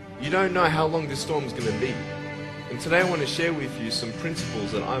you don't know how long this storm's going to be. And today I want to share with you some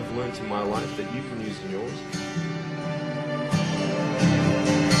principles that I've learned in my life that you can use in yours.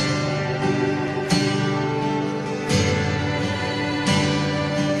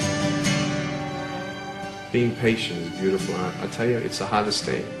 Being patient is beautiful. I tell you, it's the hardest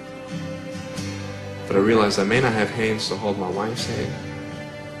thing. But I realize I may not have hands to hold my wife's hand,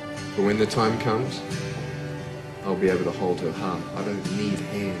 but when the time comes, I'll be able to hold her heart. I don't need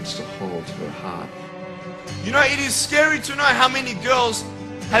hands to hold her heart. You know, it is scary to know how many girls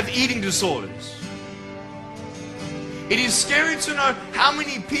have eating disorders. It is scary to know how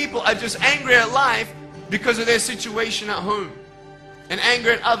many people are just angry at life because of their situation at home and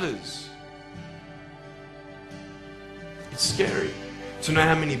angry at others. It's scary to know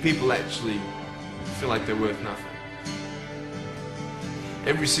how many people actually feel like they're worth nothing.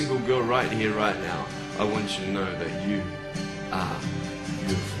 Every single girl right here, right now, I want you to know that you are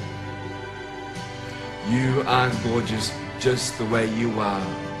beautiful. You are gorgeous just the way you are.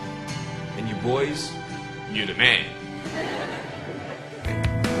 And you boys, you're the man.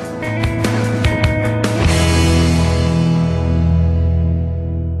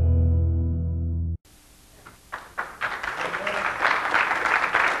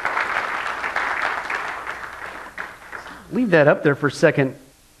 Leave that up there for a second.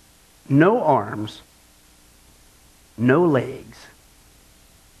 No arms, no legs,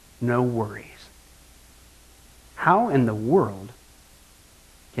 no worries. How in the world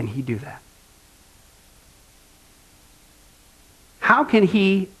can he do that? How can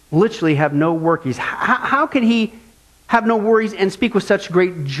he literally have no worries? How can he have no worries and speak with such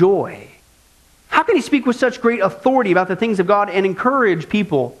great joy? How can he speak with such great authority about the things of God and encourage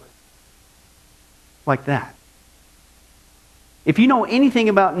people like that? If you know anything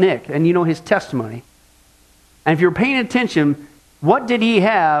about Nick and you know his testimony, and if you're paying attention, what did he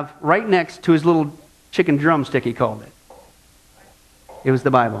have right next to his little chicken drumstick, he called it? It was the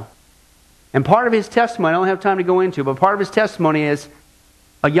Bible. And part of his testimony, I don't have time to go into, but part of his testimony is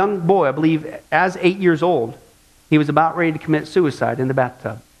a young boy, I believe, as 8 years old, he was about ready to commit suicide in the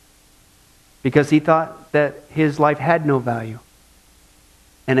bathtub. because he thought that his life had no value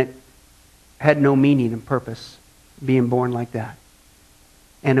and it had no meaning and purpose being born like that.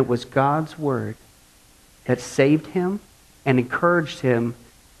 And it was God's word that saved him and encouraged him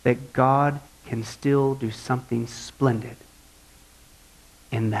that God can still do something splendid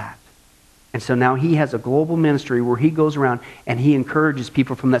in that. And so now he has a global ministry where he goes around and he encourages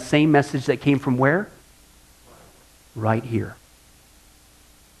people from that same message that came from where? Right here.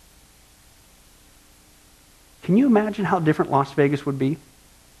 Can you imagine how different Las Vegas would be?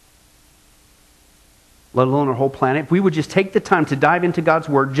 Let alone our whole planet. If we would just take the time to dive into God's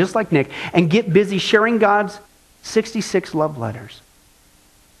Word, just like Nick, and get busy sharing God's 66 love letters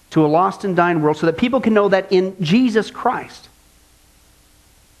to a lost and dying world so that people can know that in Jesus Christ,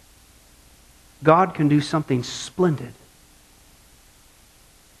 God can do something splendid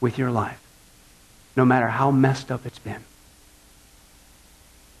with your life, no matter how messed up it's been.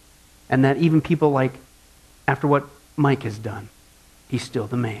 And that even people like, after what Mike has done, he's still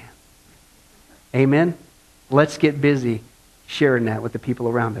the man. Amen? Let's get busy sharing that with the people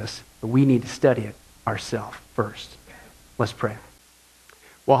around us. But we need to study it ourselves first. Let's pray.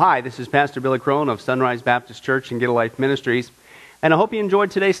 Well, hi, this is Pastor Billy Crone of Sunrise Baptist Church and Get a Life Ministries, and I hope you enjoyed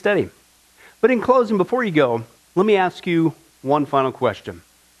today's study. But in closing, before you go, let me ask you one final question.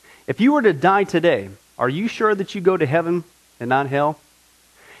 If you were to die today, are you sure that you go to heaven and not hell?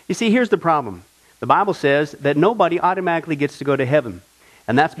 You see, here's the problem. The Bible says that nobody automatically gets to go to heaven.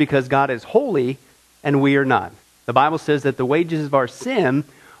 And that's because God is holy and we are not. The Bible says that the wages of our sin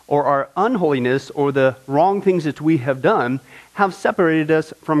or our unholiness or the wrong things that we have done have separated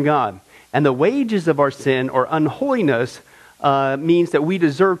us from God. And the wages of our sin or unholiness means that we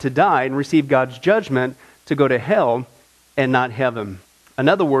deserve to die and receive God's judgment to go to hell and not heaven. In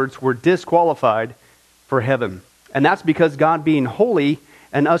other words, we're disqualified for heaven. And that's because God being holy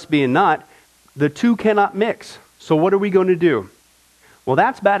and us being not, the two cannot mix. So what are we going to do? Well,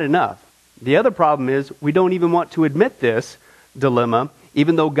 that's bad enough. The other problem is we don't even want to admit this dilemma,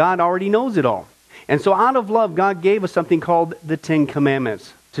 even though God already knows it all. And so out of love, God gave us something called the Ten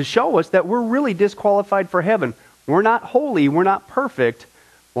Commandments to show us that we're really disqualified for heaven. We're not holy. We're not perfect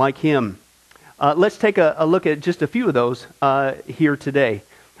like Him. Let's take a look at just a few of those here today.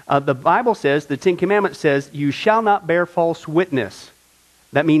 The Bible says, the Ten Commandments says, you shall not bear false witness.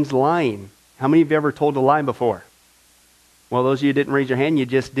 That means lying. How many of you ever told a lie before? Well, those of you who didn't raise your hand, you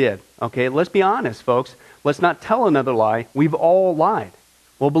just did. Okay, let's be honest, folks. Let's not tell another lie. We've all lied.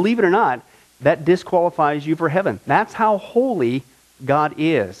 Well, believe it or not, that disqualifies you for heaven. That's how holy God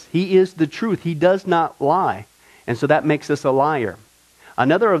is. He is the truth. He does not lie. And so that makes us a liar.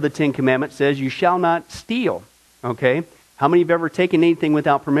 Another of the Ten Commandments says, you shall not steal. Okay? How many have ever taken anything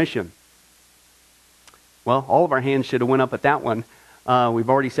without permission? Well, all of our hands should have went up at that one. We've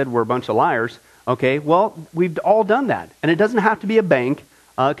already said we're a bunch of liars. Okay, well, we've all done that. And it doesn't have to be a bank.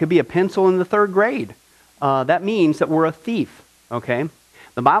 It could be a pencil in the third grade. That means that we're a thief. Okay?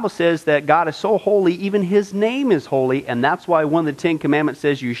 The Bible says that God is so holy, even His name is holy. And that's why one of the Ten Commandments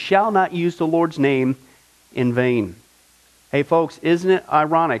says, you shall not use the Lord's name in vain. Hey, folks, isn't it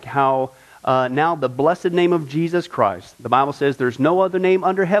ironic how now the blessed name of Jesus Christ, the Bible says there's no other name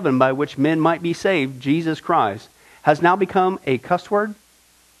under heaven by which men might be saved, Jesus Christ, has now become a cuss word?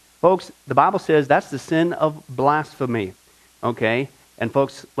 Folks, the Bible says that's the sin of blasphemy, okay? And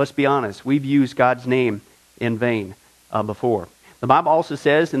folks, let's be honest. We've used God's name in vain before. The Bible also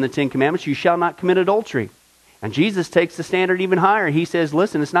says in the Ten Commandments, you shall not commit adultery. And Jesus takes the standard even higher. He says,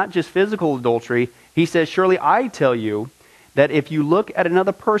 listen, it's not just physical adultery. He says, surely I tell you that if you look at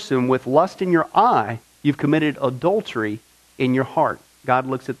another person with lust in your eye, you've committed adultery in your heart. God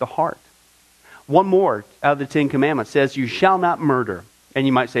looks at the heart. One more out of the Ten Commandments says, you shall not murder. And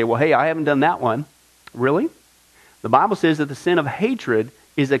you might say, well, hey, I haven't done that one. Really? The Bible says that the sin of hatred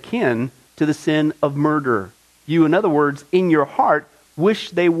is akin to the sin of murder. You, in other words, in your heart,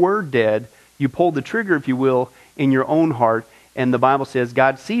 wish they were dead. You pulled the trigger, if you will, in your own heart. And the Bible says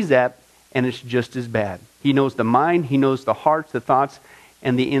God sees that, and it's just as bad. He knows the mind, He knows the hearts, the thoughts,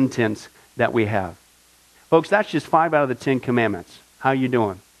 and the intents that we have. Folks, that's just 5 out of the 10 Commandments. How you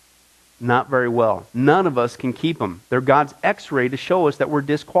doing? Not very well. None of us can keep them. They're God's x-ray to show us that we're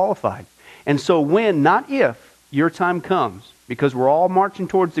disqualified. And so when, not if, your time comes, because we're all marching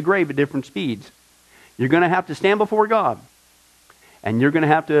towards the grave at different speeds, you're going to have to stand before God. And you're going to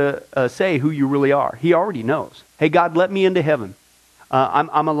have to say who you really are. He already knows. Hey, God, let me into heaven.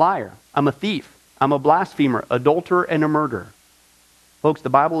 I'm a liar. I'm a thief. I'm a blasphemer, adulterer, and a murderer. Folks, the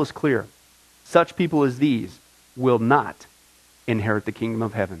Bible is clear. Such people as these will not inherit the kingdom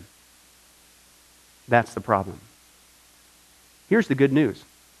of heaven. That's the problem. Here's the good news.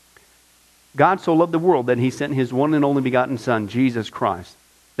 God so loved the world that he sent his one and only begotten Son, Jesus Christ,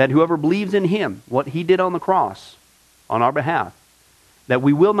 that whoever believes in him, what he did on the cross on our behalf, that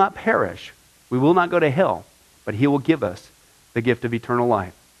we will not perish, we will not go to hell, but he will give us the gift of eternal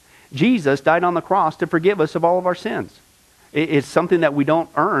life. Jesus died on the cross to forgive us of all of our sins. It's something that we don't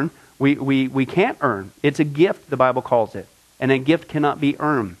earn. We can't earn. It's a gift, the Bible calls it. And a gift cannot be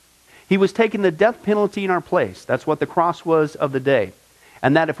earned. He was taking the death penalty in our place. That's what the cross was of the day.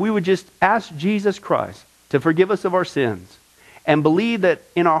 And that if we would just ask Jesus Christ to forgive us of our sins and believe that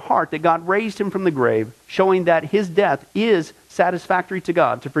in our heart that God raised him from the grave, showing that his death is satisfactory to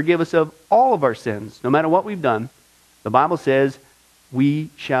God to forgive us of all of our sins, no matter what we've done, the Bible says we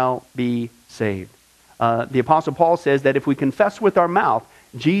shall be saved. The Apostle Paul says that if we confess with our mouth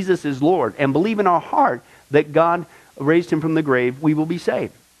Jesus is Lord and believe in our heart that God raised him from the grave, we will be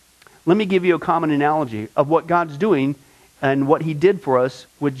saved. Let me give you a common analogy of what God's doing and what he did for us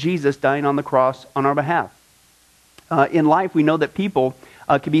with Jesus dying on the cross on our behalf. In life, we know that people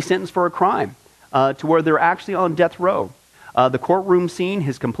can be sentenced for a crime to where they're actually on death row. The courtroom scene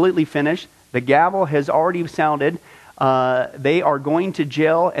has completely finished. The gavel has already sounded. They are going to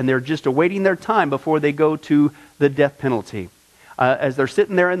jail, and they're just awaiting their time before they go to the death penalty. As they're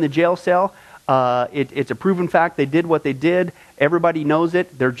sitting there in the jail cell, it's a proven fact they did what they did. Everybody knows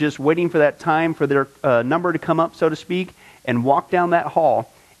it. They're just waiting for that time for their number to come up, so to speak, and walk down that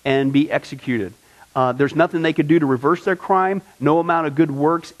hall and be executed. There's nothing they could do to reverse their crime. No amount of good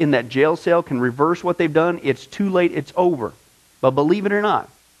works in that jail cell can reverse what they've done. It's too late. It's over. But believe it or not,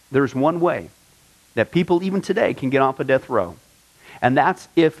 there's one way that people even today can get off of death row. And that's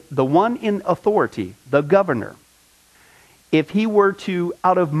if the one in authority, the governor, if he were to,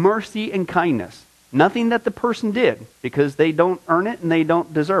 out of mercy and kindness, nothing that the person did, because they don't earn it and they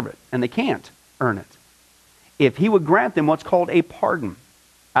don't deserve it, and they can't earn it, if he would grant them what's called a pardon,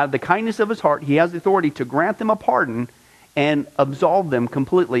 out of the kindness of his heart, he has the authority to grant them a pardon and absolve them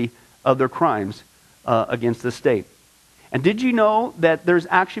completely of their crimes against the state. And did you know that there's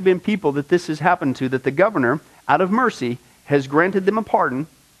actually been people that this has happened to, that the governor, out of mercy, has granted them a pardon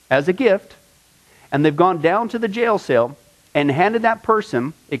as a gift, and they've gone down to the jail cell and handed that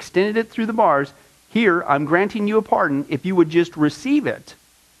person, extended it through the bars, here, I'm granting you a pardon. If you would just receive it,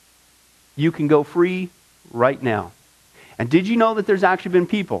 you can go free right now. And did you know that there's actually been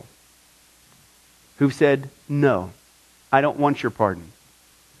people who've said, no, I don't want your pardon.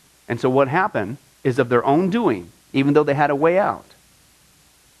 And so what happened is of their own doing, even though they had a way out,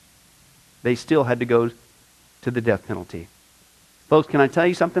 they still had to go to the death penalty. Folks, can I tell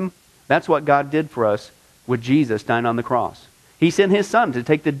you something? That's what God did for us with Jesus dying on the cross. He sent his Son to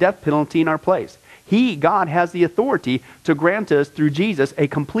take the death penalty in our place. God has the authority to grant us through Jesus a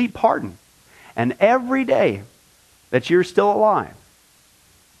complete pardon. And every day that you're still alive,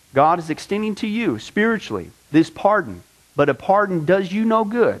 God is extending to you spiritually this pardon. But a pardon does you no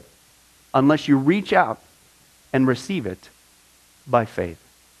good unless you reach out and receive it by faith.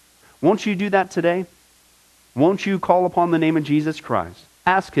 Won't you do that today? Won't you call upon the name of Jesus Christ?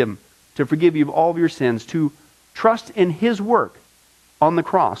 Ask him to forgive you of all of your sins, to trust in his work on the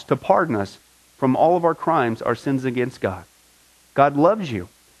cross to pardon us from all of our crimes, our sins against God. God loves you.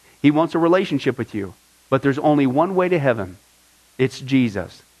 He wants a relationship with you. But there's only one way to heaven. It's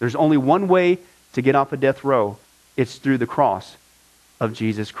Jesus. There's only one way to get off of death row. It's through the cross of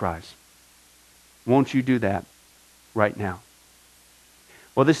Jesus Christ. Won't you do that right now?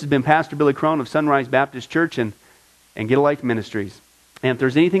 Well, this has been Pastor Billy Crone of Sunrise Baptist Church and Get a Life Ministries. And if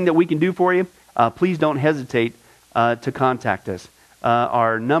there's anything that we can do for you, please don't hesitate to contact us.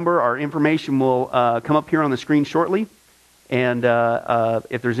 Our number, our information will come up here on the screen shortly. And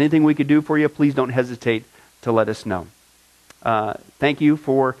if there's anything we could do for you, please don't hesitate to let us know. Thank you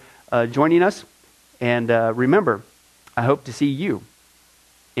for joining us. And remember, I hope to see you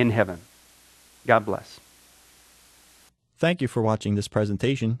in heaven. God bless. Thank you for watching this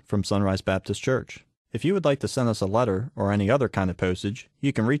presentation from Sunrise Baptist Church. If you would like to send us a letter or any other kind of postage,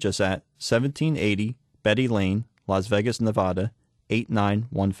 you can reach us at 1780 Betty Lane, Las Vegas, Nevada,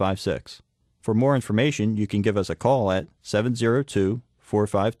 89156. For more information, you can give us a call at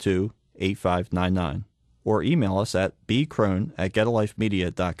 702-452-8599 or email us at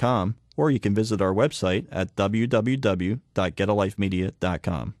bcrone@getalifemedia.com, or you can visit our website at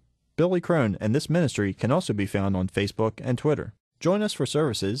www.getalifemedia.com. Billy Crone and this ministry can also be found on Facebook and Twitter. Join us for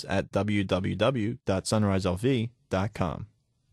services at www.sunriselv.com.